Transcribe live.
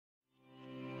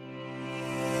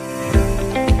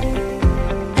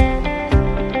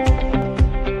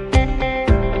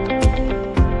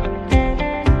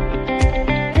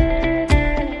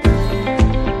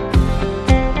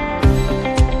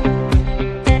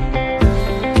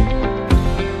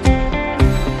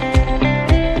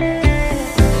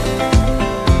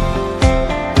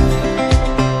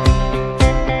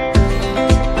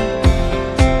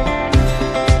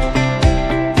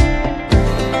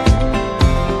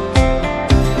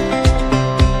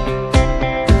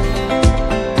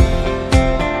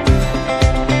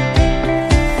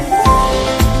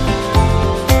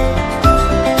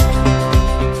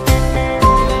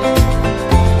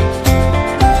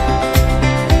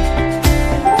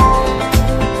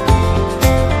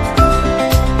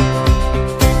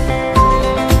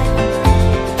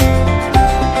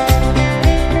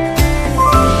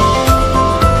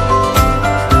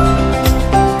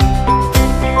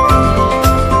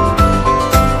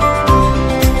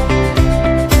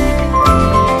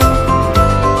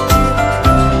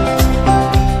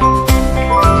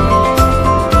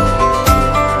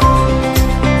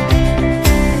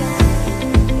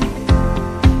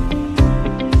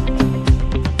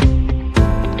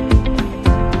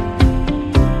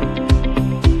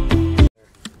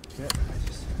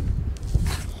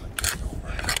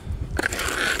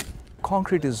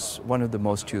concrete is one of the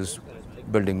most used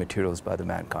building materials by the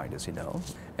mankind, as you know.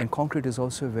 And concrete is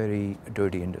also a very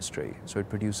dirty industry. So it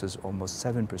produces almost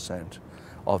 7%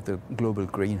 of the global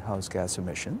greenhouse gas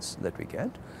emissions that we get.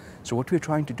 So what we're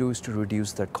trying to do is to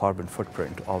reduce that carbon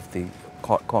footprint of the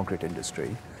concrete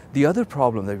industry. The other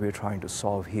problem that we're trying to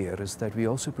solve here is that we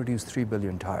also produce 3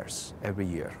 billion tires every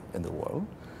year in the world.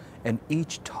 And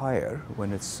each tire,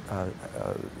 when it's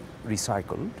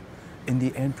recycled, in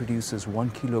the end produces 1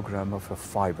 kilogram of a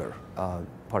fiber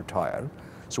per tire.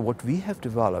 So what we have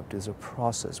developed is a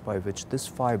process by which this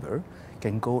fiber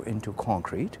can go into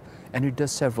concrete, and it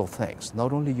does several things.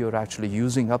 Not only you're actually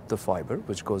using up the fiber,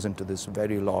 which goes into this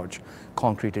very large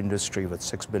concrete industry with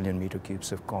 6 billion meter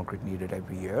cubes of concrete needed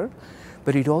every year,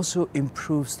 but it also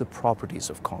improves the properties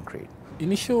of concrete.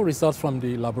 Initial results from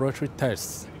the laboratory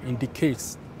tests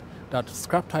indicates that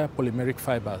scrap tire polymeric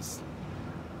fibers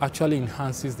actually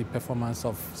enhances the performance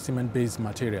of cement-based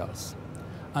materials.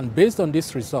 And based on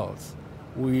these results,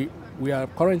 we are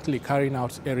currently carrying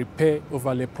out a repair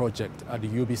overlay project at the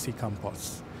UBC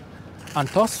campus. And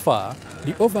thus far,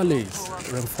 the overlays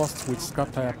reinforced with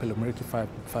scrap tire polymeric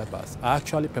fibers are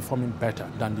actually performing better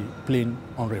than the plain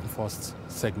unreinforced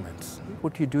segments.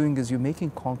 What you're doing is you're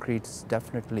making concrete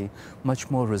definitely much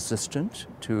more resistant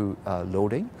to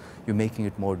loading. You're making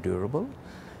it more durable.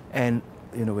 And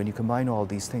when you combine all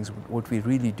these things, what we're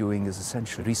really doing is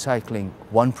essentially recycling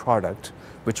one product,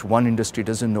 which one industry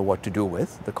doesn't know what to do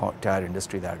with, the tire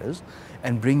industry that is,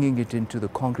 and bringing it into the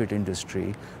concrete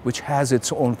industry, which has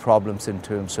its own problems in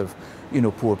terms of,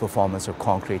 poor performance of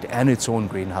concrete and its own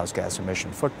greenhouse gas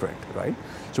emission footprint, right?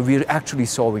 So we're actually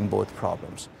solving both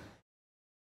problems.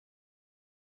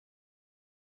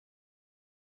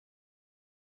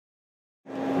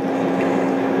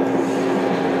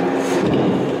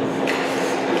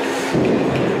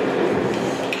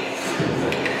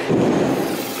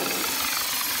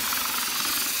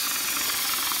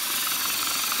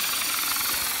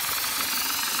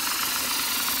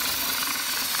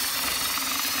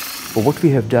 But what we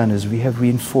have done is we have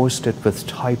reinforced it with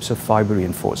types of fiber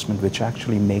reinforcement, which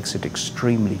actually makes it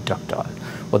extremely ductile.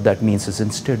 What that means is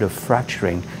instead of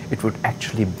fracturing, it would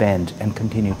actually bend and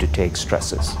continue to take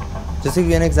stresses. Just to give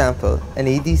you an example, an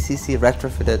EDCC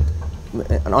retrofitted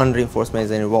an unreinforced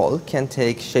masonry wall can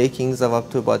take shakings of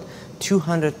up to about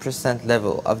 200%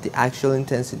 level of the actual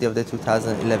intensity of the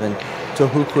 2011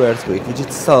 Tohoku earthquake, which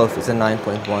itself is a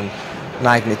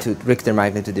 9.1 Richter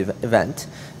magnitude event.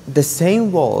 The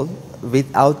same wall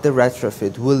without the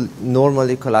retrofit will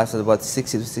normally collapse at about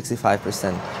 60 to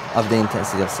 65% of the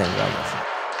intensity of same damage.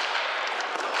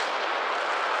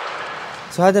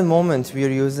 So at the moment we are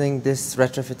using this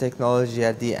retrofit technology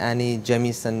at the Annie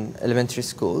Jemison Elementary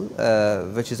School,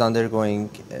 which is undergoing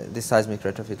the seismic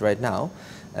retrofit right now.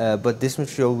 But this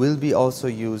material will be also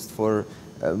used for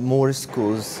more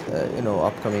schools,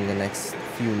 upcoming the next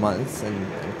few months and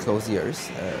close years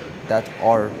that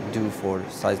are due for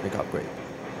seismic upgrade.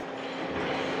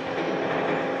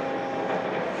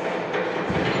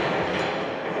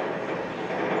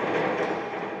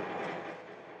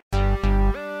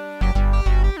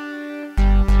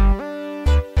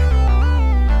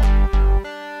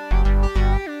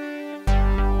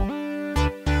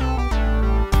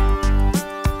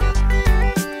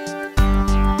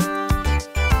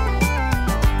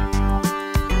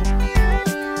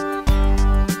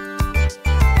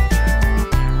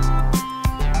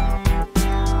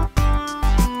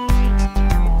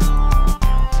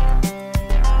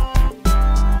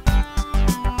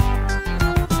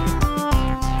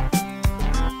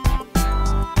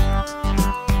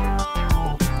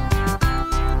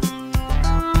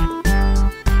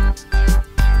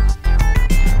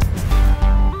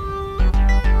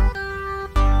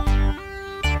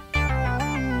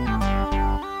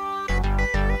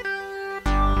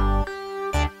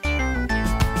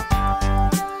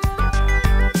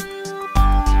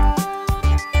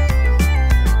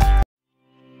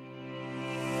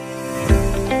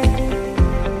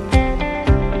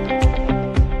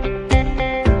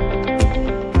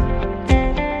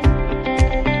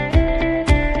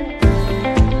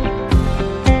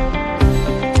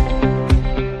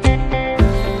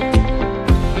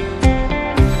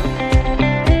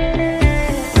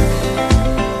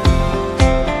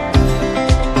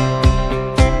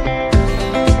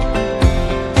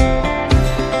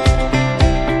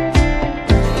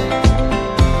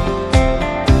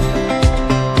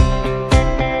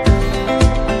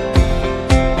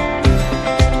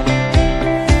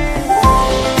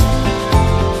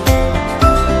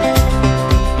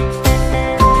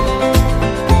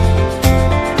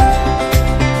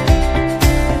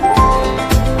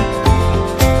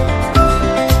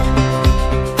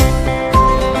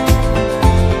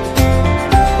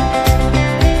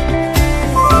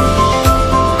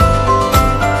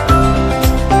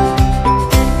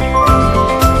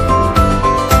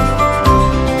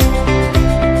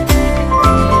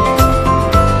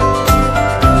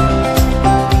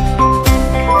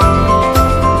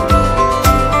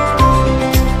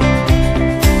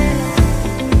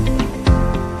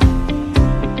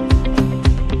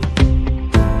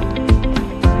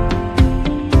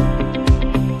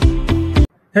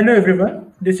 Hello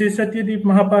everyone, this is Satyadeep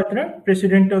Mahapatra,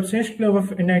 President of Sage Club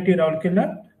of NIT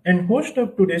Rourkela and host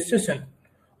of today's session.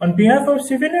 On behalf of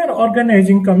CIVINAR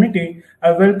Organizing Committee,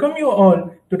 I welcome you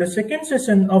all to the second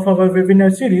session of our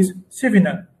webinar series,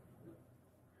 CIVINAR.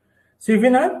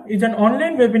 CIVINAR is an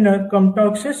online webinar cum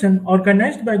talk session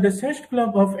organized by the Sage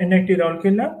Club of NIT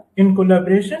Rourkela in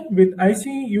collaboration with ICE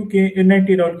UK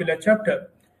NIT Rourkela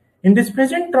chapter. In this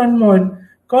present turmoil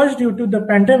caused due to the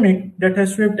pandemic that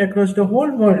has swept across the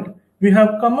whole world, we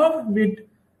have come up with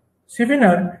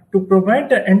CIVINAR to provide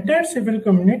the entire civil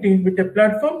community with a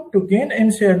platform to gain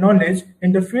and share knowledge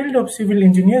in the field of civil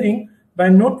engineering by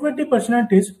noteworthy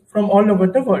personalities from all over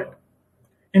the world.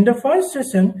 In the first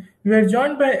session, we are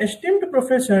joined by esteemed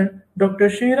Professor Dr.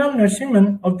 Sriram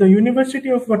Narasimhan of the University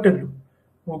of Waterloo,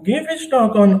 who gave his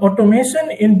talk on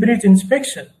automation in bridge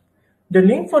inspection. The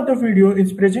link for the video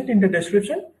is present in the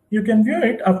description. You can view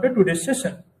it after today's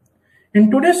session. In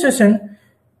today's session,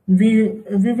 we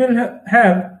will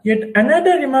have yet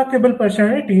another remarkable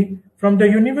personality from the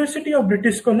University of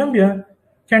British Columbia,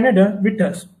 Canada, with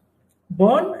us.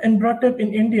 Born and brought up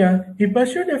in India, he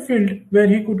pursued a field where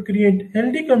he could create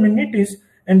healthy communities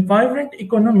and vibrant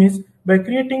economies by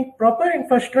creating proper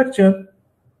infrastructure.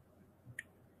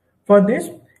 For this,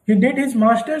 he did his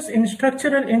master's in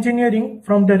structural engineering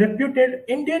from the reputed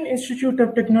Indian Institute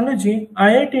of Technology,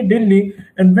 IIT Delhi,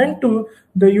 and went to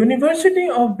the University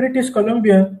of British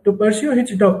Columbia to pursue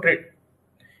his doctorate.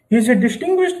 He is a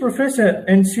distinguished professor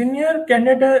and senior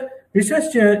Canada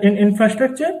Research Chair in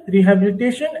Infrastructure,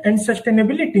 Rehabilitation, and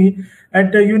Sustainability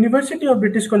at the University of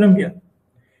British Columbia.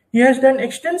 He has done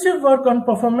extensive work on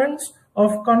performance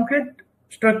of concrete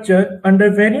structure under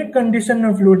varied conditions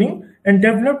of loading and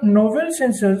developed novel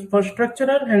sensors for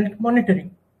structural health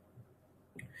monitoring.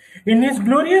 In his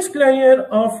glorious career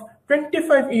of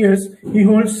 25 years, he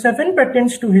holds 7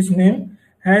 patents to his name,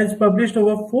 has published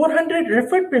over 400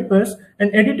 referred papers,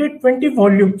 and edited 20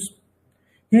 volumes.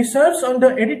 He serves on the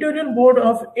editorial board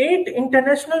of 8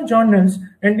 international journals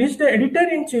and is the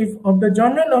editor-in-chief of the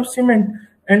Journal of Cement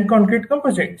and Concrete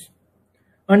Composites.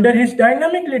 Under his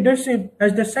dynamic leadership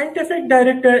as the Scientific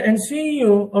Director and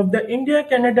CEO of the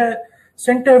India-Canada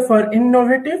Center for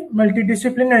Innovative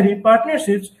Multidisciplinary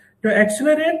Partnerships to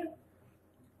accelerate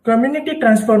community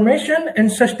transformation and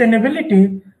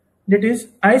sustainability, that is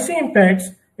IC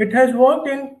Impacts, it has worked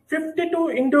in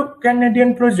 52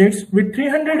 Indo-Canadian projects with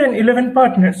 311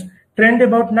 partners, trained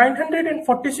about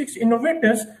 946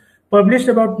 innovators, published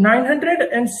about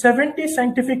 970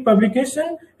 scientific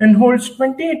publications, and holds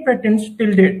 28 patents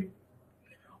till date.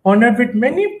 Honored with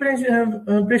many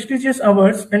prestigious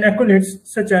awards and accolades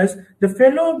such as the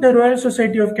Fellow of the Royal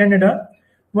Society of Canada,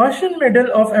 Wolfson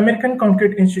Medal of American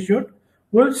Concrete Institute,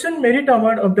 Wolfson Merit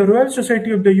Award of the Royal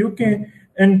Society of the UK,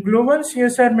 and Global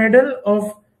CSR Medal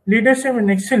of Leadership and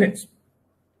Excellence.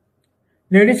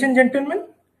 Ladies and gentlemen,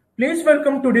 please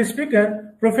welcome today's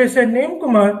speaker, Professor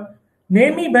Nemkumar,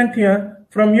 Nemy Banthia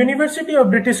from University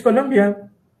of British Columbia,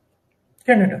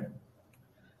 Canada.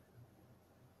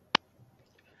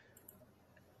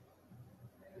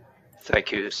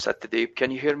 Thank you, Satyadeep.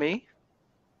 Can you hear me?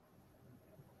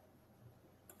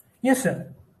 Yes,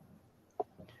 sir.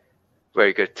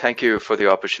 Very good. Thank you for the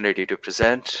opportunity to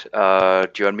present. Do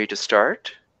you want me to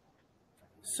start?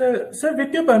 Sir,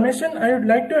 with your permission, I would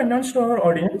like to announce to our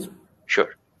audience.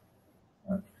 Sure.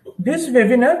 This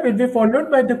webinar will be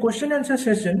followed by the question answer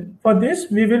session. For this,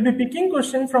 we will be picking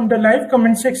questions from the live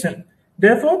comment section.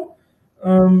 Therefore,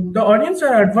 the audience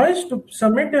are advised to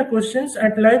submit their questions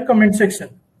at live comment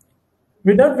section.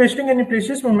 Without wasting any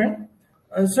precious moment,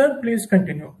 sir, please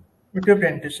continue with your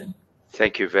presentation.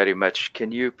 Thank you very much.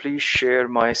 Can you please share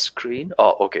my screen?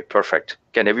 Oh, okay, perfect.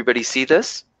 Can everybody see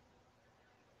this?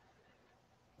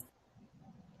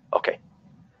 Okay.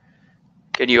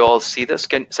 Can you all see this?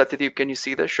 Satyadeep, can you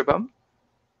see this, Shubham?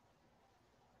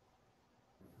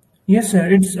 Yes,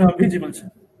 sir. It's visible, sir.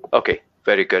 Okay,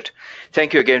 very good.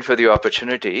 Thank you again for the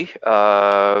opportunity.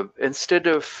 Instead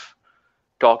of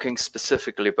talking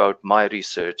specifically about my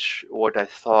research, what I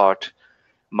thought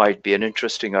might be an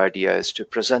interesting idea is to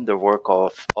present the work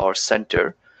of our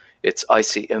center. It's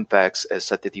IC Impacts, as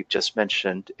Satyadeep just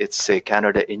mentioned. It's a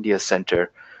Canada-India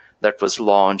center that was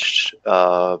launched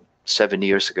 7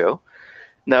 years ago.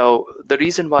 Now, the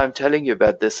reason why I'm telling you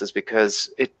about this is because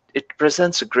it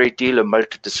presents a great deal of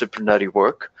multidisciplinary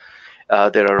work.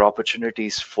 There are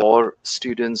opportunities for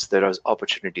students, there are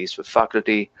opportunities for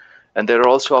faculty, and there are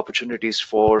also opportunities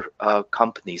for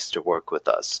companies to work with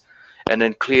us. And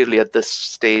then clearly at this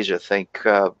stage, I think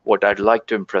what I'd like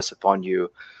to impress upon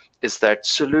you is that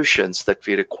solutions that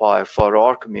we require for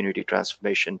our community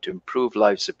transformation to improve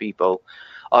lives of people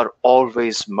are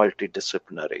always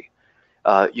multidisciplinary.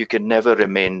 You can never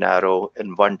remain narrow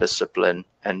in one discipline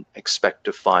and expect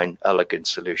to find elegant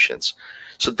solutions.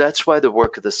 So that's why the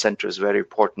work of the center is very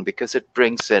important, because it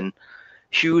brings in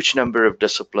huge number of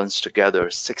disciplines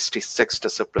together, 66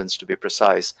 disciplines to be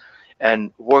precise,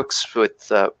 and works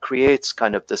with, creates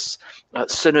kind of this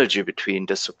synergy between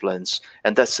disciplines.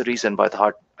 And that's the reason why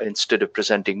instead of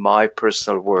presenting my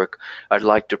personal work, I'd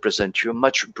like to present you a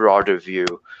much broader view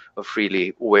of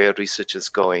really where research is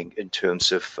going in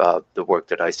terms of the work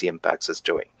that IC Impacts is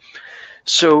doing.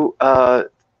 So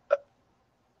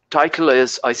title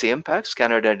is IC Impacts,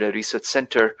 Canada Research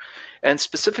Center. And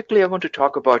specifically, I want to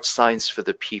talk about science for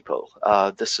the people.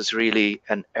 This is really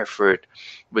an effort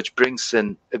which brings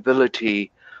in ability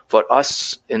for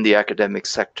us in the academic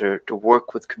sector to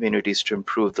work with communities to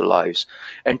improve their lives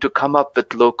and to come up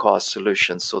with low-cost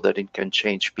solutions so that it can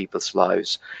change people's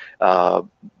lives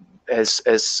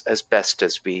as best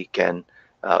as we can.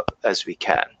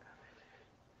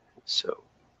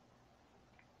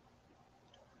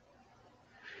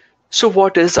 So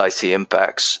what is IC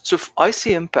Impacts? So IC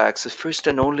Impacts is first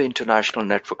and only international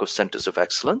network of centers of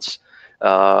excellence.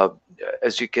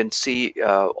 As you can see,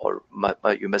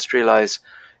 you must realize,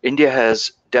 India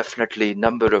has definitely a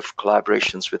number of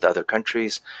collaborations with other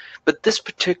countries, but this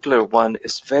particular one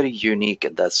is very unique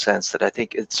in that sense that I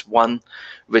think it's one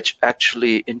which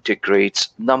actually integrates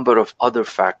a number of other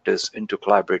factors into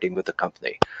collaborating with the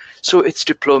company. So it's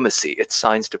diplomacy, it's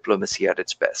science diplomacy at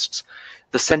its best.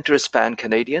 The center is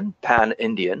pan-Canadian,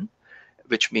 pan-Indian,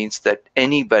 which means that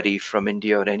anybody from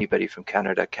India or anybody from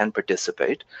Canada can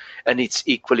participate, and it's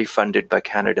equally funded by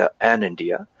Canada and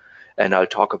India. And I'll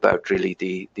talk about really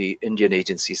the Indian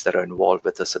agencies that are involved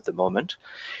with us at the moment.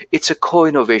 It's a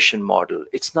co-innovation model.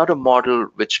 It's not a model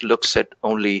which looks at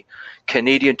only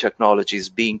Canadian technologies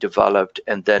being developed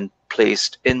and then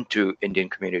placed into Indian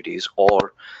communities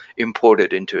or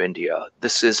imported into India.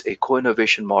 This is a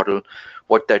co-innovation model.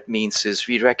 What that means is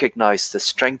we recognize the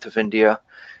strength of India,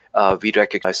 we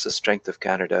recognize the strength of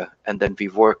Canada, and then we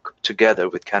work together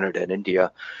with Canada and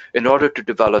India in order to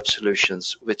develop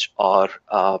solutions which are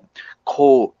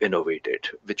co-innovated,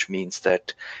 which means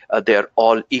that they're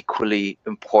all equally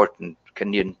important,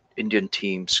 Indian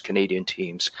teams, Canadian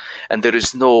teams, and there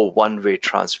is no one-way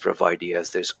transfer of ideas.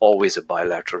 There's always a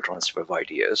bilateral transfer of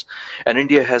ideas. And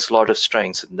India has a lot of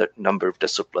strengths in the number of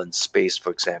disciplines, space, for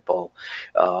example,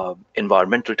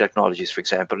 environmental technologies, for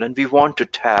example, and we want to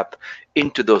tap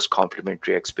into those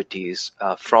complementary expertise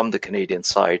from the Canadian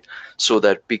side so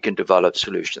that we can develop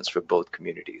solutions for both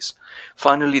communities.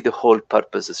 Finally, the whole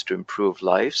purpose is to improve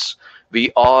lives.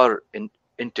 We are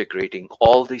integrating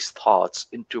all these thoughts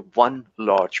into one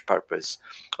large purpose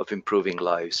of improving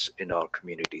lives in our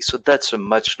community. So that's a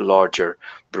much larger,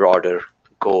 broader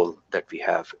goal that we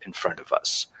have in front of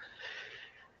us.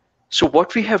 So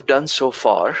what we have done so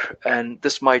far, and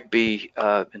this might be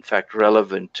in fact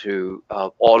relevant to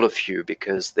all of you,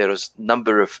 because there is a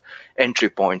number of entry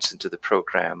points into the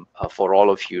program for all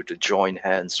of you to join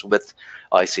hands with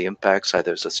IC Impacts,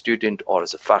 either as a student or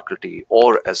as a faculty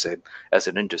or as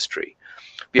an industry.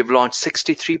 We have launched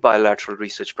 63 bilateral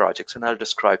research projects, and I'll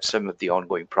describe some of the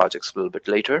ongoing projects a little bit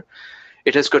later.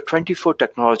 It has got 24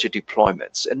 technology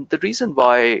deployments, and the reason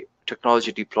why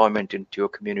technology deployment into your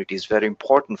community is very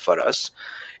important for us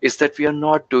is that we are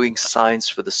not doing science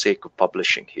for the sake of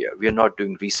publishing here. We are not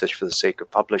doing research for the sake of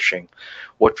publishing.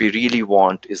 What we really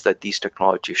want is that these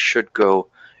technologies should go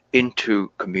into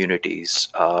communities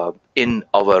in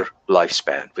our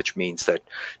lifespan, which means that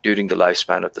during the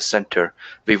lifespan of the center,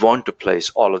 we want to place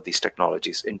all of these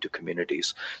technologies into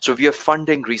communities. So we are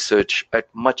funding research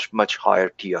at much, much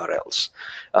higher TRLs.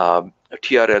 A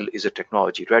TRL is a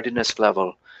technology readiness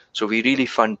level. So we really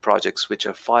fund projects which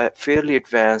are fairly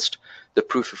advanced. The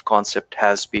proof of concept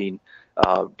has been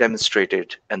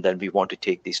demonstrated, and then we want to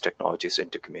take these technologies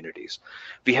into communities.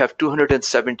 We have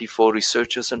 274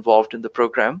 researchers involved in the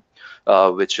program,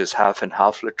 which is half and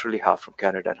half, literally half from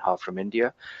Canada and half from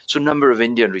India. So a number of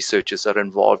Indian researchers are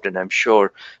involved, and I'm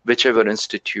sure whichever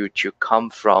institute you come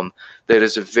from, there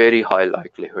is a very high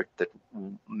likelihood that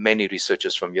many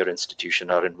researchers from your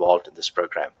institution are involved in this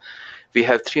program. We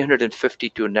have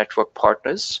 352 network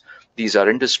partners. These are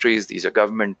industries, these are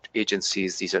government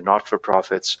agencies, these are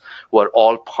not-for-profits who are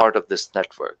all part of this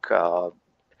network.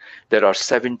 There are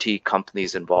 70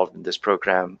 companies involved in this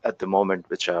program at the moment,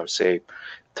 which are, say,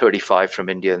 35 from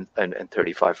India and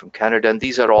 35 from Canada. And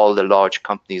these are all the large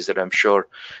companies that I'm sure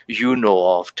you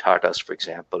know of, Tata's, for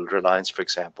example, Reliance, for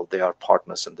example, they are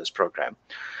partners in this program.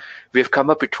 We have come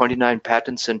up with 29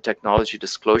 patents and technology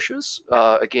disclosures.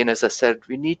 Again, as I said,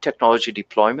 we need technology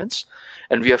deployments,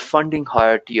 and we are funding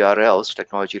higher TRLs,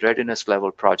 technology readiness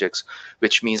level projects,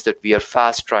 which means that we are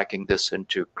fast tracking this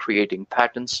into creating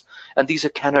patents. And these are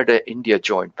Canada-India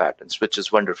joint patents, which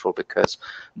is wonderful because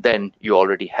then you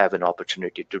already have an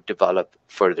opportunity to develop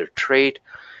further trade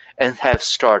and have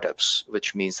startups,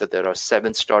 which means that there are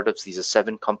 7 startups. These are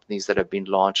 7 companies that have been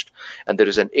launched, and there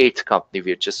is an 8th company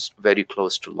we are just very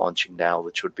close to launching now,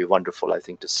 which would be wonderful, I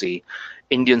think, to see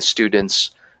Indian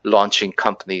students launching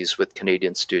companies with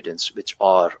Canadian students, which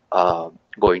are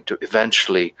going to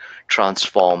eventually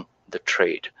transform the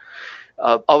trade.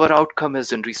 Our outcome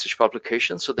is in research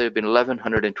publications. So there have been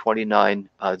 1,129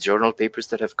 journal papers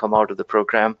that have come out of the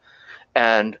program,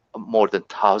 and more than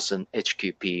 1,000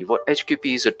 HQP. What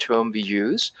HQP is a term we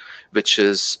use, which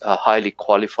is highly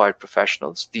qualified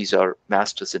professionals. These are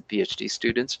master's and PhD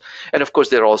students. And of course,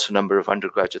 there are also a number of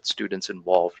undergraduate students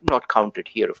involved, not counted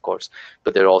here, of course,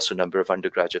 but there are also a number of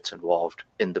undergraduates involved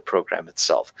in the program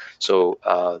itself. So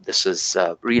this is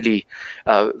really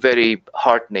very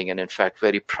heartening and in fact,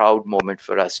 very proud moment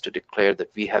for us to declare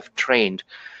that we have trained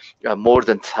more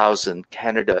than 1,000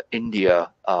 Canada-India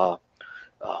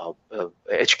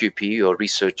HQP or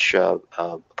research,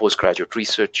 postgraduate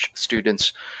research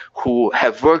students who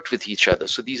have worked with each other.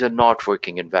 So these are not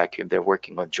working in vacuum, they're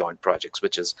working on joint projects,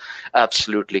 which is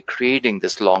absolutely creating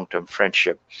this long-term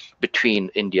friendship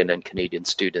between Indian and Canadian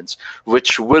students,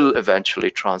 which will eventually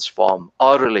transform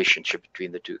our relationship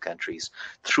between the two countries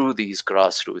through these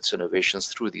grassroots innovations,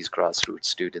 through these grassroots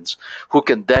students who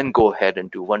can then go ahead and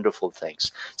do wonderful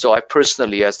things. So I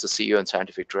personally, as the CEO and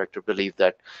scientific director, believe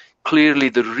that clearly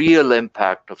the real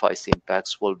impact of IC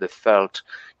Impacts will be felt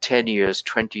 10 years,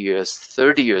 20 years,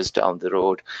 30 years down the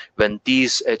road when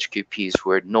these HQPs who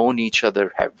had known each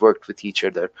other, have worked with each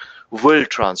other, will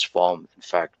transform, in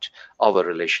fact, our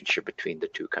relationship between the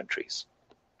two countries.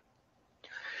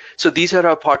 So these are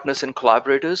our partners and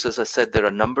collaborators. As I said, there are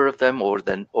a number of them, more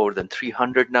than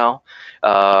 300 now.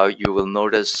 You will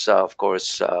notice, of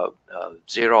course,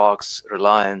 Xerox,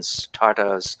 Reliance,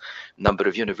 Tata's, number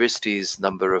of universities,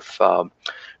 number of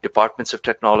departments of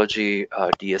technology,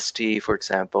 DST, for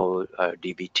example,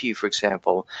 DBT, for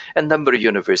example, and number of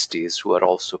universities who are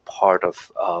also part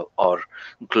of our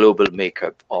global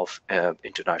makeup of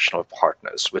international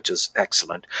partners, which is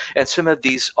excellent. And some of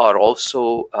these are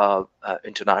also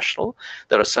international.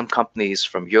 There are some companies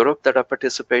from Europe that are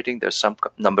participating. There's some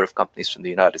number of companies from the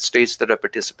United States that are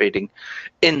participating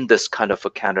in this kind of a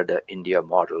Canada-India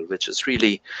model, which is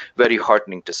really very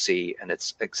heartening to see, and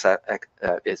it's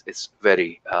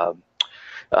very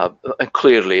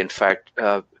clearly, in fact,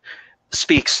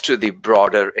 speaks to the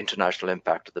broader international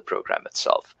impact of the program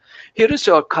itself. Here is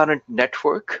our current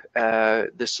network. There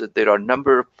are a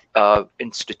number of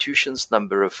institutions,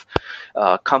 number of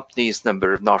companies,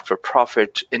 number of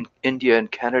not-for-profit in India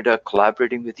and Canada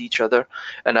collaborating with each other,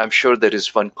 and I'm sure there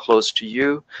is one close to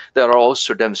you. There are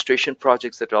also demonstration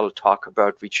projects that I'll talk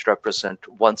about, which represent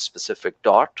one specific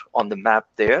dot on the map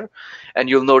there, and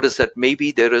you'll notice that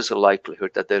maybe there is a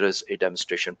likelihood that there is a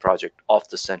demonstration project off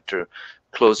the center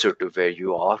closer to where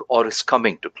you are, or is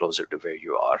coming to closer to where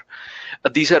you are.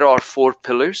 These are our 4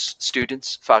 pillars: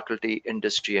 students, faculty,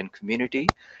 industry, and community.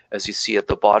 As you see at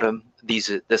the bottom, this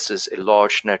is a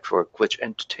large network which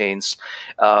entertains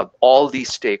all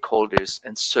these stakeholders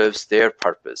and serves their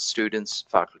purpose: students,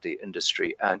 faculty,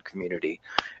 industry, and community.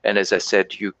 And as I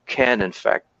said, you can in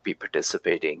fact be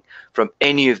participating from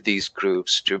any of these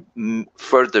groups to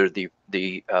further the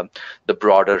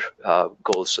broader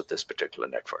goals of this particular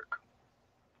network.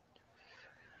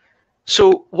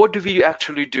 So what do we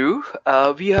actually do?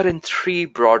 We are in 3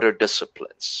 broader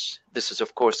disciplines. This is,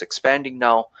 of course, expanding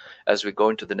now as we go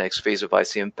into the next phase of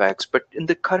IC Impacts. But in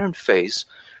the current phase,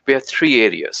 we have 3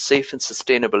 areas: safe and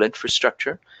sustainable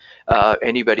infrastructure.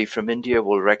 Anybody from India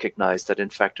will recognize that, in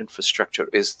fact, infrastructure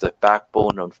is the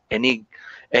backbone of any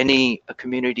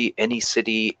community, any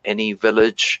city, any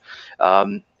village,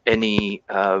 any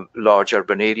large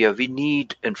urban area. We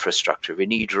need infrastructure. We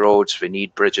need roads. We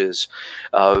need bridges.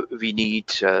 We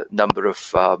need number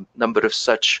of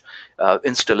such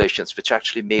installations which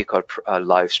actually make our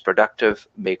lives productive,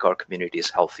 make our communities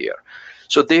healthier.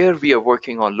 So there we are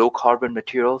working on low carbon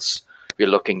materials. We're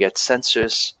looking at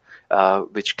sensors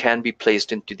which can be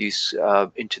placed into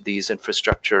these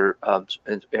infrastructure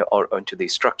or into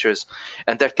these structures,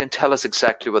 and that can tell us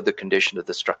exactly what the condition of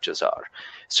the structures are.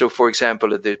 So, for example,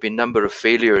 there have been a number of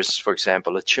failures. For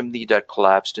example, a chimney that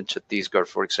collapsed in Chhattisgarh,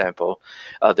 for example.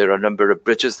 There are a number of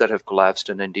bridges that have collapsed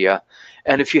in India.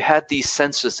 And if you had these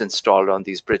sensors installed on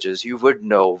these bridges, you would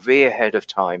know way ahead of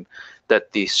time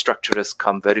that the structure has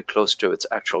come very close to its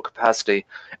actual capacity,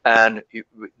 and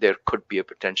there could be a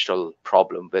potential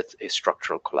problem with a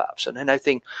structural collapse. And I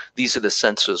think these are the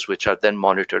sensors which are then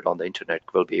monitored on the internet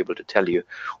will be able to tell you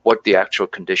what the actual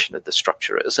condition of the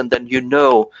structure is. And then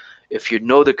if you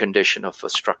know the condition of a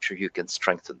structure, you can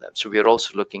strengthen them. So we are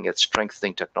also looking at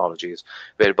strengthening technologies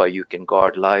whereby you can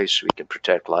guard lives, we can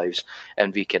protect lives,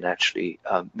 and we can actually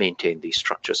maintain these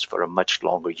structures for a much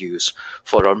longer use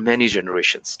for our many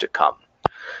generations to come.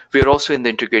 We are also in the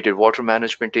integrated water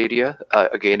management area.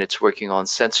 Again, it's working on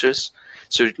sensors.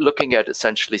 So looking at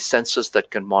essentially sensors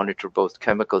that can monitor both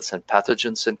chemicals and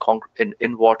pathogens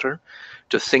in water.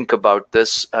 To think about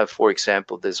this, for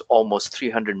example, there's almost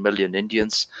 300 million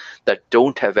Indians that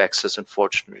don't have access,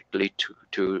 unfortunately,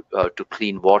 to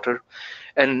clean water.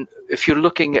 And if you're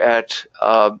looking at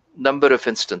a number of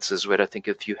instances where I think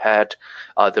if you had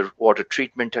either water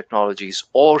treatment technologies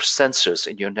or sensors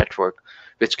in your network,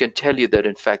 which can tell you that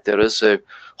in fact there is a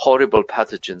horrible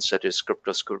pathogen such as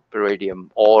Cryptosporidium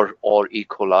or E.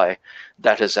 coli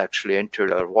that has actually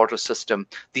entered our water system,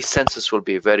 these sensors will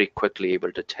be very quickly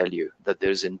able to tell you that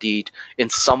there's indeed in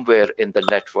somewhere in the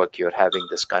network you're having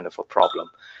this kind of a problem,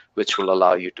 which will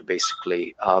allow you to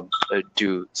basically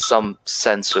do some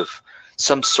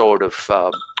sort of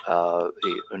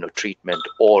treatment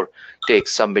or take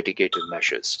some mitigative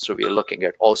measures. So we are looking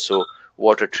at also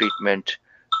water treatment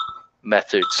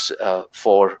methods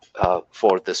for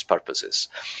this purposes.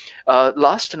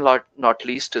 Last and not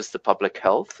least is the public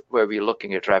health, where we're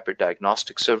looking at rapid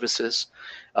diagnostic services,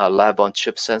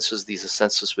 lab-on-chip sensors. These are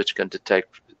sensors which can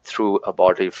detect through a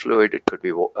bodily fluid. It could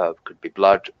be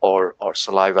blood or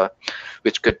saliva,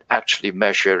 which could actually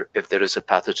measure if there is a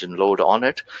pathogen load on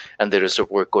it. And there is a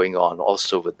work going on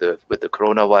also with the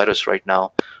coronavirus right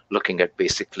now, looking at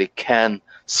basically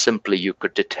you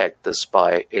could detect this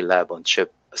by a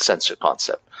lab-on-chip sensor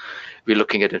concept. We're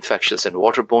looking at infectious and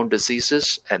waterborne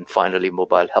diseases, and finally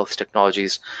mobile health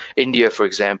technologies. India, for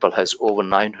example, has over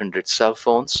 900 cell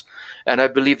phones, and I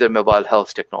believe that mobile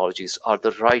health technologies are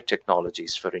the right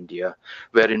technologies for India,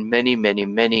 where in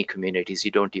many communities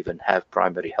you don't even have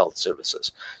primary health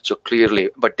services. So clearly,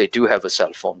 but they do have a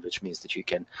cell phone, which means that you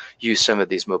can use some of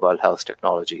these mobile health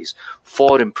technologies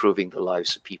for improving the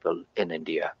lives of people in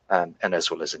India and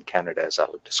as well as in Canada, as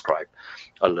I'll describe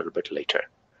a little bit later.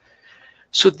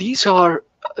 So these are,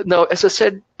 now, as I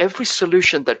said, every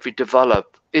solution that we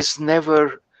develop is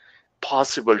never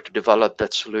possible to develop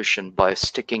that solution by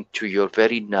sticking to your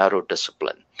very narrow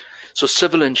discipline. So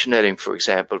civil engineering, for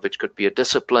example, which could be a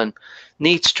discipline,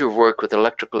 needs to work with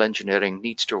electrical engineering,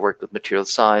 needs to work with material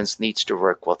science, needs to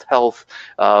work with health,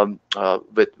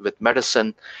 with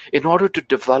medicine, in order to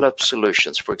develop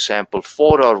solutions, for example,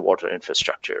 for our water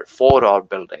infrastructure, for our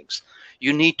buildings.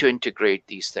 You need to integrate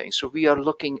these things. So we are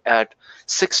looking at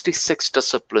 66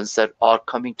 disciplines that are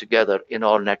coming together in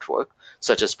our network,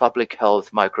 such as public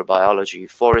health, microbiology,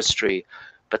 forestry,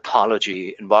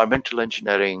 pathology, environmental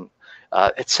engineering,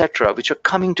 etc., which are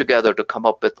coming together to come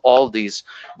up with all these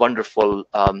wonderful,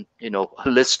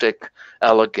 holistic,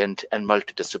 elegant, and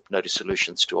multidisciplinary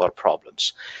solutions to our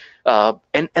problems.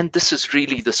 And this is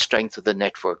really the strength of the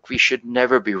network. We should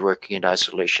never be working in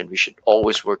isolation. We should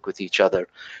always work with each other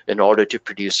in order to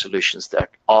produce solutions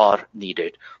that are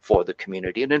needed for the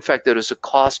community. And in fact, there is a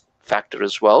cost factor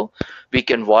as well. We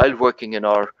can, while working in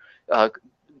our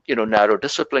narrow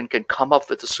discipline, can come up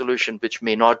with a solution which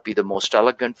may not be the most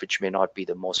elegant, which may not be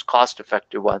the most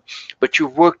cost-effective one, but you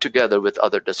work together with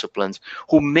other disciplines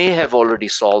who may have already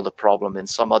solved the problem in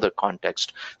some other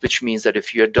context, which means that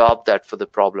if you adopt that for the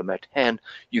problem at hand,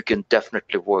 you can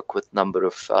definitely work with number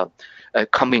of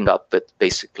coming up with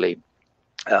basically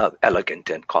elegant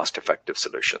and cost-effective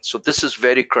solutions. So this is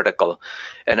very critical.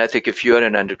 And I think if you're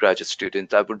an undergraduate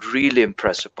student, I would really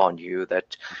impress upon you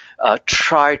that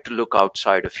try to look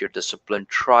outside of your discipline,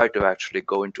 try to actually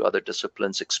go into other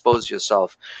disciplines, expose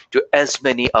yourself to as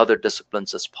many other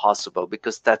disciplines as possible,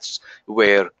 because that's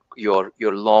where your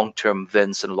long-term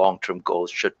wins and long-term goals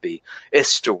should be,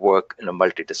 is to work in a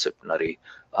multidisciplinary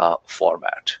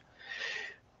format.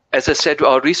 As I said,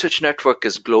 our research network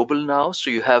is global now. So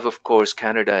you have, of course,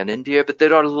 Canada and India, but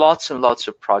there are lots and lots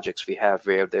of projects we have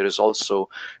where there is also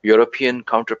European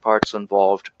counterparts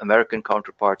involved, American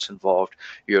counterparts involved,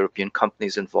 European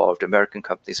companies involved, American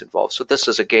companies involved. So this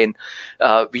is, again,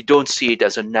 we don't see it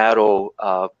as a narrow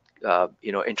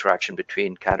interaction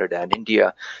between Canada and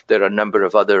India. There are a number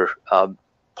of other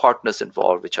partners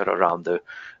involved, which are around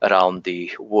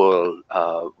the world,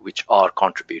 which are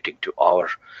contributing to our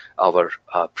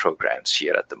programs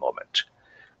here at the moment.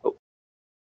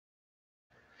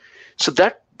 So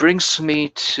that brings me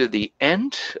to the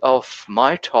end of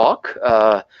my talk.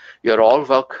 You're all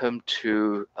welcome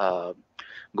to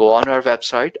go on our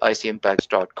website,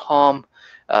 icimpacts.com.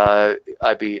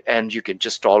 And you can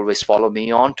just always follow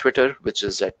me on Twitter, which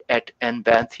is at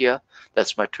nbanthia.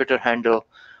 That's my Twitter handle.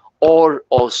 Or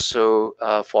also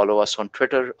follow us on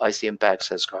Twitter. IC Impacts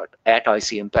has got at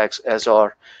IC Impacts as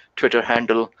our Twitter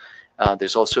handle.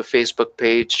 There's also a Facebook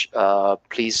page.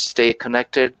 Please stay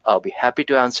connected. I'll be happy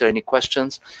to answer any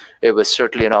questions. It was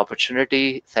certainly an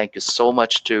opportunity. Thank you so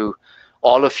much to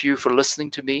all of you for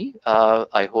listening to me.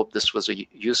 I hope this was a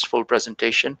useful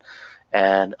presentation.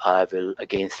 And I will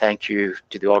again thank you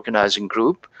to the organizing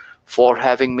group for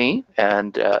having me.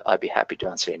 And I'll be happy to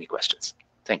answer any questions.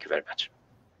 Thank you very much.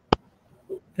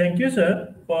 Thank you,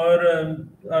 sir, for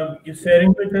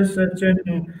sharing with us such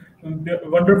a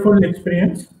wonderful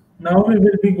experience. Now we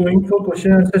will be going for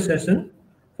question and answer session.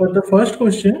 For the first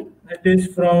question, it is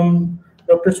from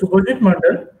Dr. Subhajit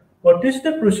Mandal. What is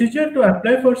the procedure to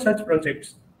apply for such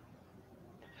projects?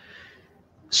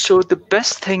 So the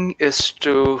best thing is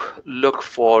to look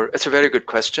for, it's a very good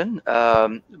question.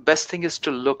 Best thing is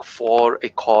to look for a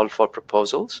call for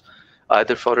proposals,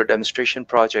 either for a demonstration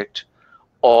project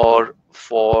or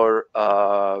for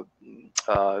a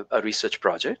research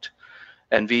project.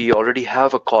 And we already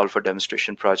have a call for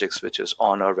demonstration projects, which is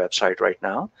on our website right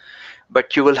now.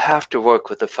 But you will have to work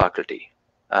with the faculty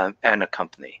and a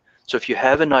company. So if you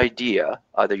have an idea,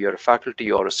 either you're a faculty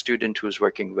or a student who's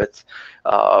working with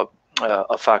a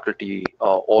faculty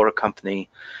or a company,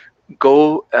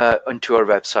 go onto our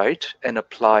website and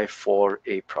apply for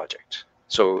a project.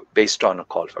 So based on a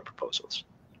call for proposals.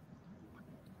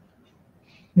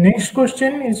 Next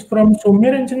question is from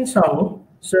Soumyaranjan Sao.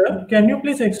 Sir, can you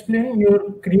please explain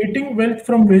your Creating Wealth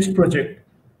from Waste project?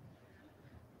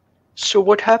 So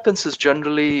what happens is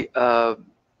generally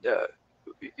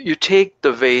you take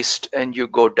the waste and you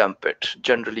go dump it.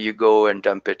 Generally you go and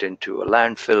dump it into a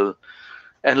landfill,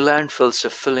 and landfills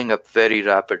are filling up very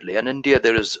rapidly. And in India,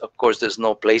 there is, of course, there's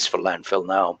no place for landfill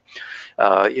now.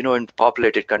 You know, in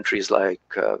populated countries like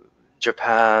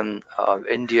Japan,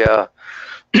 India,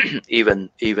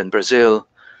 even Brazil,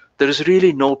 there is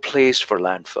really no place for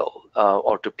landfill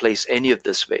or to place any of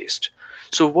this waste.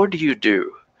 So what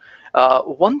do?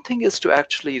 One thing is to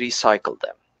actually recycle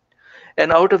them.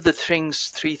 And out of the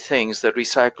three things that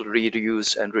recycle,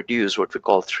 reuse, and reduce, what we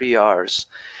call 3 Rs,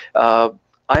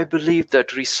 I believe that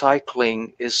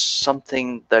recycling is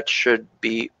something that should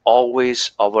be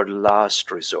always our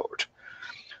last resort.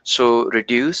 So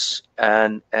reduce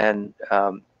and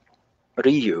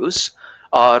reuse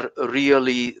are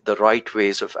really the right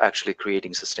ways of actually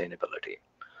creating sustainability.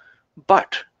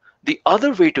 But the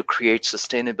other way to create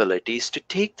sustainability is to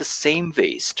take the same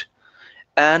waste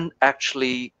and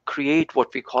actually create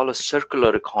what we call a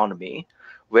circular economy,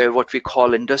 where what we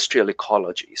call industrial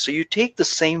ecology. So you take the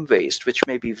same waste, which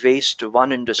may be waste to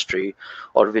one industry,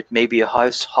 or it may be a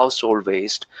household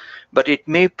waste, but it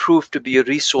may prove to be a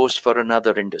resource for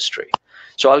another industry.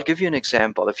 So I'll give you an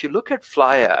example. If you look at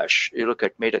fly ash, you look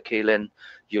at metakaolin,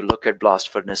 you look at blast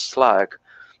furnace slag,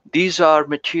 these are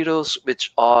materials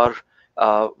which are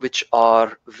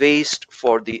waste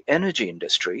for the energy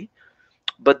industry,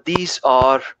 but these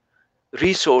are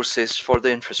resources for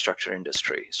the infrastructure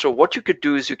industry. So what you could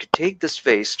do is you could take this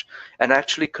waste and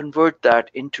actually convert that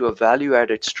into a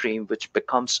value-added stream, which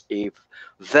becomes a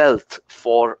wealth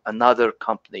for another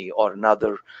company or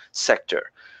another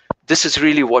sector. This is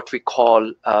really what we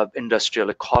call industrial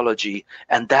ecology,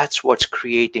 and that's what's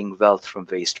creating wealth from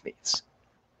waste means.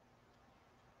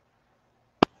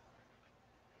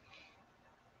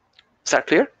 Is that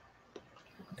clear?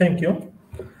 Thank you.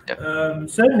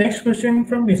 Sir, next question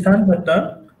from Nishan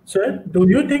Bhatta. Sir, do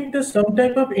you think that some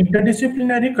type of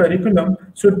interdisciplinary curriculum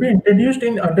should be introduced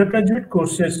in undergraduate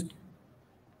courses?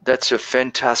 That's a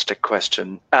fantastic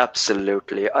question.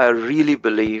 Absolutely. I really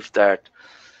believe that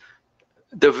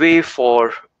the way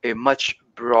for a much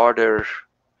broader,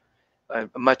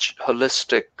 much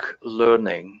holistic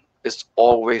learning is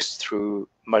always through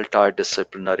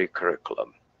multidisciplinary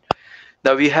curriculum.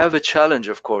 Now we have a challenge,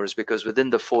 of course, because within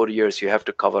the 4 years you have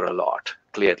to cover a lot,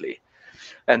 clearly.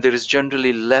 And there is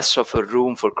generally less of a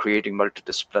room for creating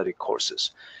multidisciplinary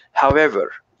courses.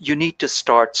 However, you need to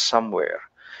start somewhere.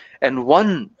 And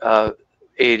one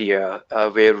area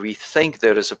where we think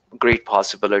there is a great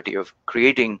possibility of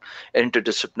creating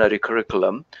interdisciplinary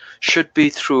curriculum should be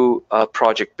through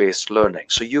project-based learning.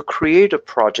 So you create a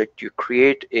project, you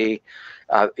create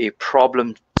a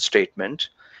problem statement,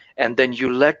 and then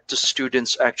you let the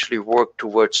students actually work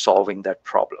towards solving that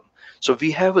problem. So we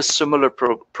have a similar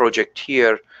project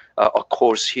here a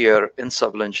course here in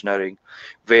civil engineering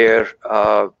where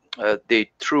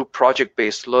through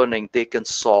project-based learning, they can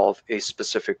solve a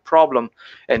specific problem.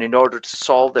 And in order to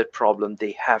solve that problem,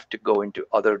 they have to go into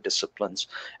other disciplines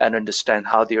and understand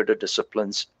how the other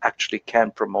disciplines actually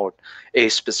can promote a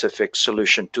specific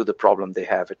solution to the problem they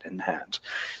have in hand.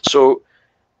 So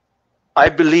I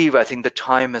think the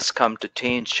time has come to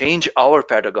change our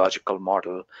pedagogical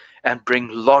model and bring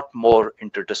a lot more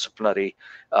interdisciplinary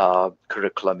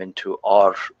curriculum into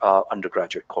our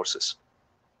undergraduate courses.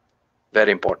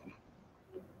 Very important.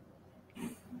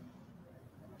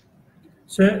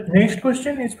 So next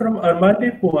question is from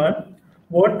Armande Puar.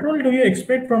 What role do you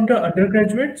expect from the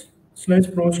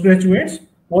undergraduates/postgraduates?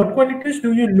 What qualities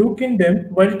do you look in them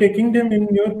while taking them in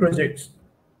your projects?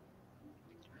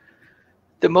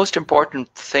 The most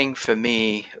important thing for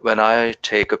me when I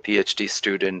take a PhD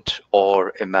student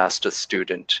or a master's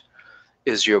student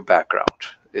is your background,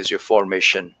 is your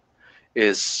formation,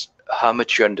 is how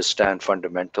much you understand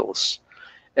fundamentals.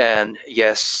 And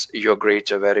yes, your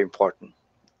grades are very important.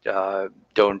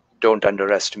 Don't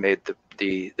underestimate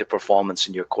the performance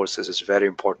in your courses is very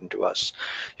important to us.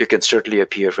 You can certainly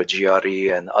appear for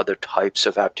GRE and other types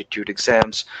of aptitude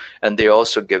exams, and they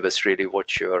also give us really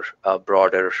what your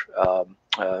broader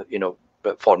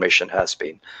formation has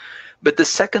been. But the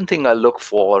second thing I look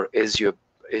for is your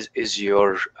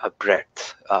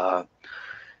breadth.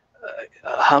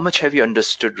 How much have you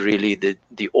understood really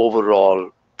the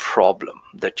overall problem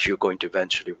that you're going to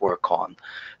eventually work on?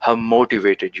 How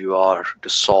motivated you are to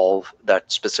solve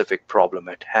that specific problem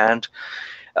at hand?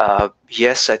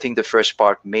 Yes, I think the first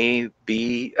part may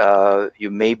be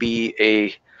you may be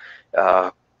a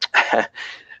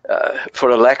for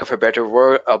a lack of a better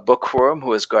word, a bookworm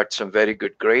who has got some very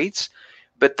good grades,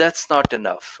 but that's not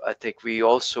enough. I think we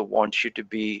also want you to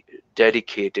be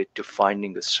dedicated to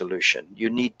finding a solution. You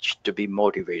need to be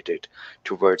motivated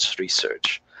towards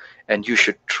research, and you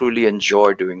should truly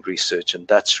enjoy doing research, and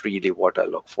that's really what I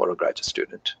look for a graduate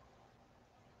student.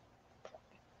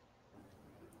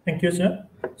 Thank you, sir.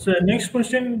 So next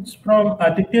question is from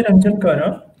Aditya Ranjan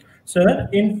Kara. Sir,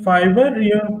 in fiber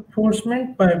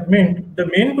reinforcement pavement, the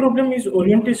main problem is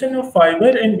orientation of fiber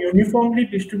and uniformly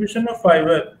distribution of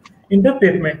fiber in the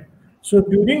pavement. So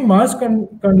during mass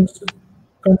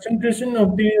concentration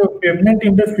of the pavement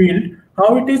in the field,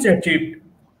 how it is achieved?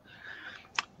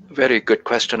 Very good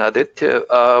question, Aditya.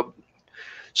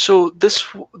 So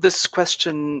this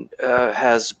question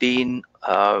has been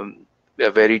a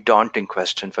very daunting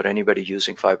question for anybody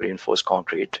using fiber reinforced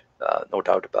concrete, no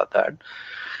doubt about that.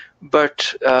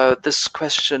 But this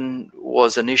question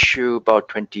was an issue about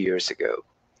 20 years ago.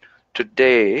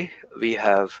 Today, we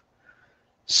have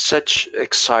such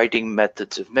exciting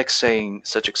methods of mixing,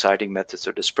 such exciting methods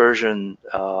of dispersion,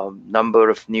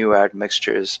 number of new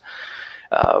admixtures.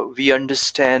 We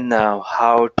understand now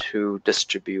how to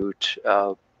distribute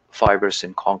fibers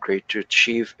in concrete to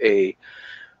achieve a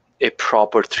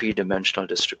proper three-dimensional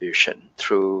distribution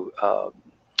through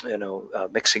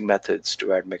mixing methods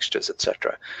to admixtures,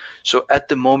 etc. So at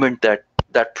the moment that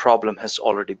problem has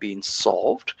already been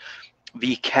solved,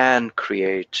 we can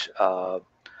create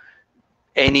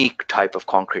any type of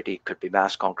concrete. It could be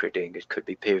mass concreting, it could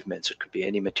be pavements, it could be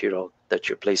any material that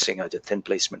you're placing, either thin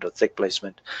placement or thick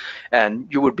placement, and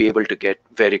you would be able to get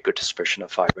very good dispersion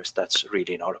of fibers. That's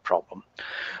really not a problem.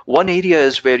 One area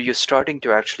is where you're starting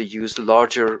to actually use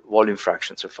larger volume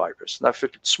fractions of fibers. Now, for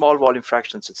small volume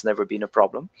fractions, it's never been a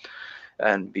problem,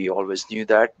 and we always knew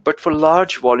that. But for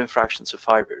large volume fractions of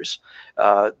fibers,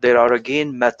 there are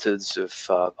again methods of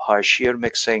high shear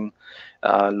mixing,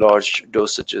 large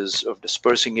dosages of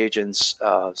dispersing agents,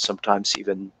 sometimes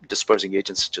even dispersing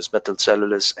agents such as methyl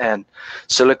cellulose and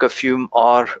silica fume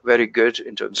are very good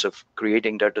in terms of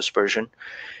creating that dispersion.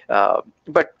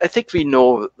 But I think we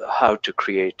know how to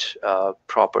create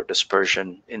proper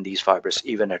dispersion in these fibers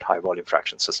even at high volume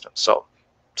fraction systems. So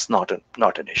it's not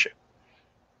an issue.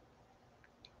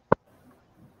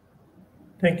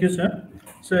 Thank you, sir.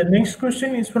 So next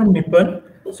question is from Nipal.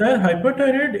 Sir,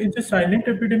 hyperthyroid is a silent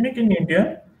epidemic in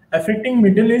India affecting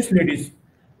middle-aged ladies.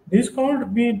 This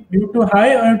could be due to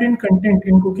high iodine content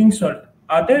in cooking salt.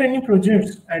 Are there any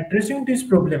projects addressing this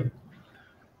problem?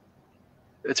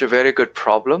 It's a very good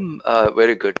problem,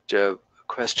 very good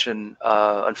question.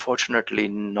 Unfortunately,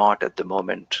 not at the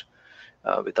moment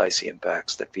with IC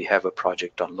Impacts that we have a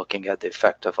project on looking at the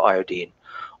effect of iodine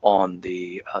on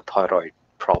the thyroid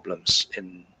problems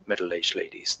in middle-aged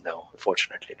ladies. No,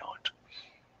 unfortunately not.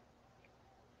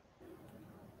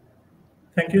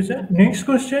 Thank you, sir. Next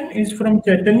question is from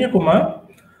Chaitanya Kumar.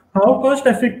 How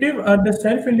cost-effective are the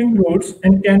self-healing roads,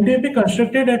 and can they be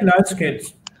constructed at large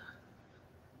scales?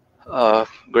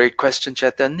 Great question,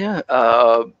 Chaitanya.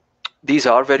 These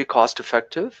are very cost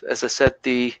effective. As I said,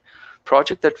 the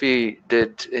project that we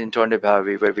did in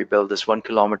Tondebhavi, where we built this 1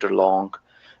 kilometer long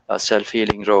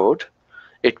self-healing road,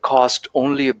 it cost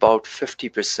only about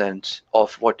 50%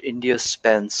 of what India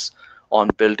spends on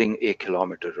building a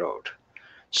kilometer road.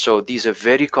 So these are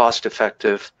very cost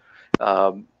effective,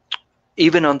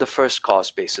 even on the first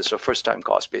cost basis or first time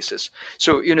cost basis.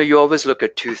 So, you always look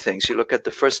at two things. You look at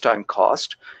the first time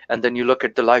cost, and then you look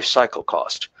at the life cycle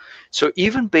cost. So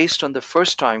even based on the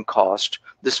first time cost,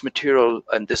 this material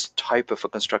and this type of a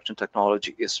construction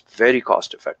technology is very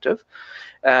cost effective.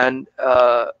 And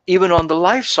even on the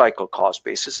life cycle cost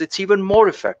basis, it's even more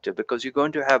effective because you're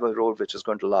going to have a road which is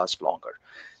going to last longer.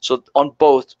 So on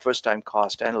both first time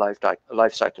cost and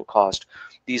life cycle cost,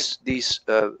 these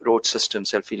road systems,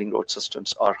 self-healing road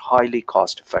systems, are highly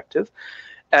cost effective.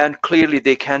 And clearly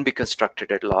they can be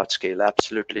constructed at large scale,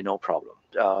 absolutely no problem.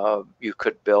 You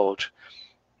could build,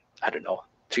 I don't know,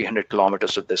 300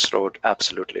 kilometers of this road,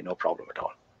 absolutely no problem at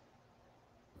all.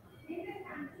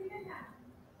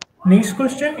 Next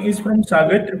question is from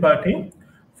Sagar Tripathi.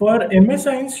 For MA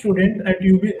Science student at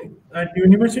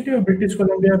University of British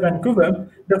Columbia, Vancouver,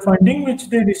 the funding which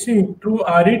they receive through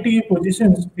RATE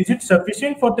positions, is it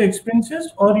sufficient for the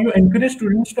expenses, or you encourage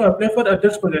students to apply for other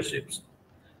scholarships?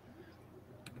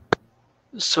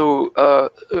 So,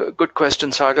 good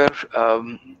question, Sagar.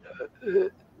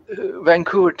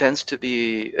 Vancouver tends to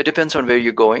be, it depends on where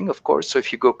you're going, of course. So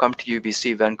if you come to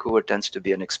UBC, Vancouver tends to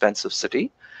be an expensive city.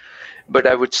 But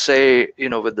I would say,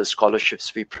 with the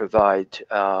scholarships we provide,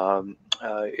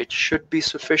 it should be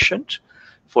sufficient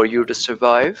for you to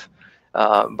survive.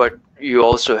 But you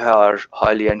also are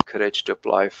highly encouraged to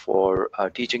apply for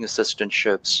teaching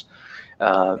assistantships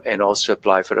and also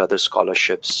apply for other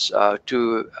scholarships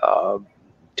to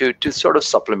sort of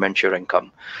supplement your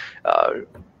income.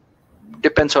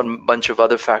 Depends on a bunch of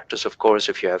other factors, of course.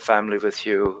 If you have family with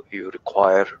you, you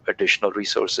require additional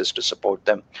resources to support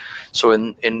them. So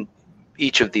in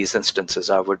each of these instances,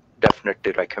 I would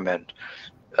definitely recommend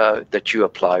that you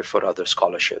apply for other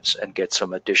scholarships and get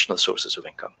some additional sources of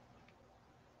income.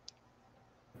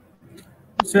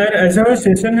 Sir, as our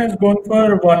session has gone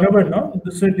for 1 hour now,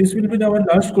 so this will be our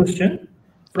last question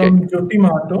from Jyoti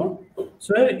Mahato.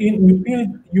 Sir, in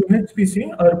UHPC,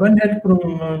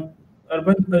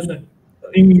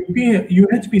 in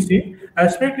UHPC,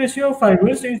 aspect ratio of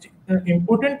fibers is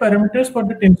important parameters for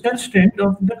the tensile strength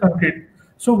of the concrete.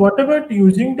 So what about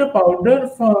using the powder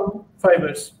form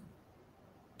fibers?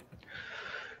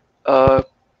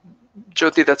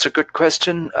 Jyoti, that's a good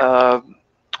question.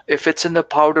 If it's in the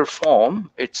powder form,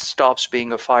 it stops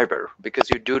being a fiber because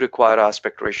you do require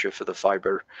aspect ratio for the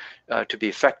fiber to be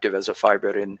effective as a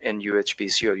fiber in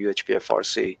UHPC or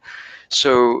UHPFRC.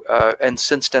 So, and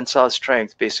since tensile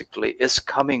strength basically is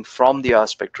coming from the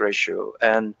aspect ratio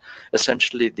and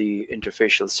essentially the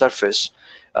interfacial surface,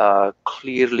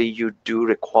 clearly you do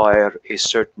require a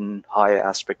certain high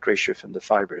aspect ratio from the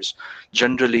fibers,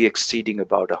 generally exceeding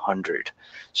about 100.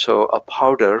 So a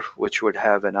powder which would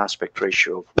have an aspect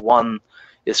ratio of 1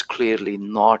 is clearly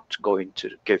not going to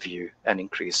give you an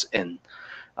increase in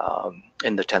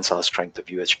the tensile strength of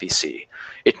UHPC.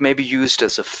 It may be used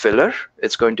as a filler.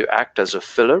 It's going to act as a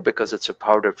filler because it's a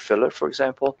powdered filler, for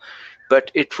example,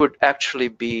 but it would actually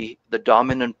be the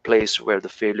dominant place where the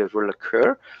failure will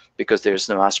occur because there's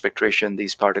no aspect ratio in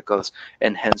these particles,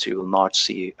 and hence you will not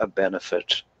see a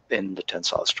benefit in the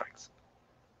tensile strength.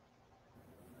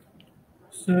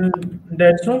 So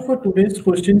that's all for today's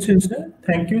questions, sir.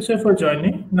 Thank you, sir, for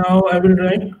joining. Now I will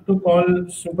like to call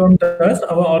Shubham Das,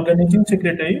 our organizing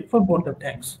secretary, for vote of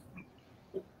thanks.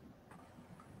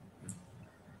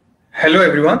 Hello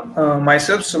everyone,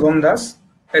 myself Shubham Das,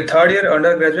 a third-year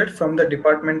undergraduate from the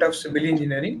Department of Civil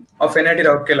Engineering of NIT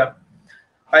Rourkela.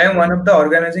 I am one of the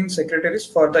organizing secretaries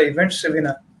for the event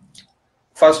CIVINAR.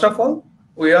 First of all,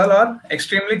 we all are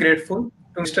extremely grateful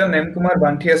to Mr. Nemkumar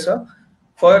Banthia sir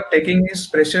for taking his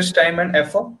precious time and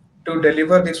effort to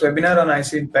deliver this webinar on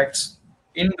IC impacts.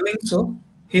 In doing so,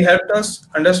 he helped us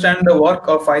understand the work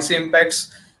of IC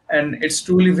impacts, and it's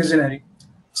truly visionary.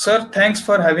 Sir, thanks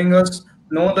for having us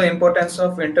know the importance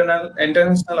of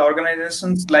international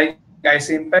organizations like IC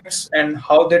impacts and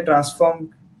how they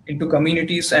transform into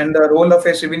communities and the role of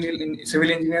a civil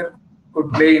engineer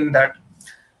could play in that.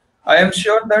 I am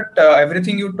sure that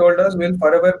everything you told us will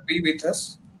forever be with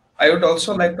us. I would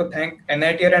also like to thank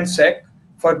NITR and SEC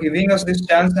for giving us this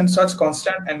chance and such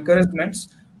constant encouragements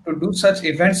to do such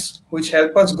events which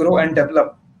help us grow and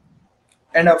develop.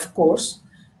 And of course,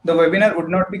 the webinar would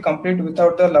not be complete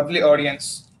without the lovely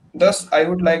audience. Thus, I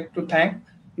would like to thank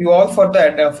you all for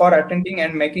attending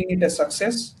and making it a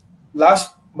success.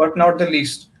 Last but not the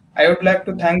least, I would like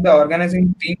to thank the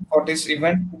organizing team for this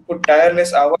event who put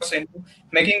tireless hours into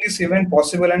making this event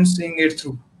possible and seeing it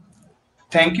through.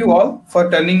 Thank you all for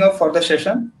turning up for the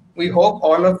session. We hope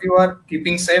all of you are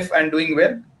keeping safe and doing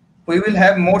well. We will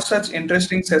have more such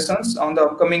interesting sessions on the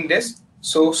upcoming days,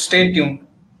 so stay tuned.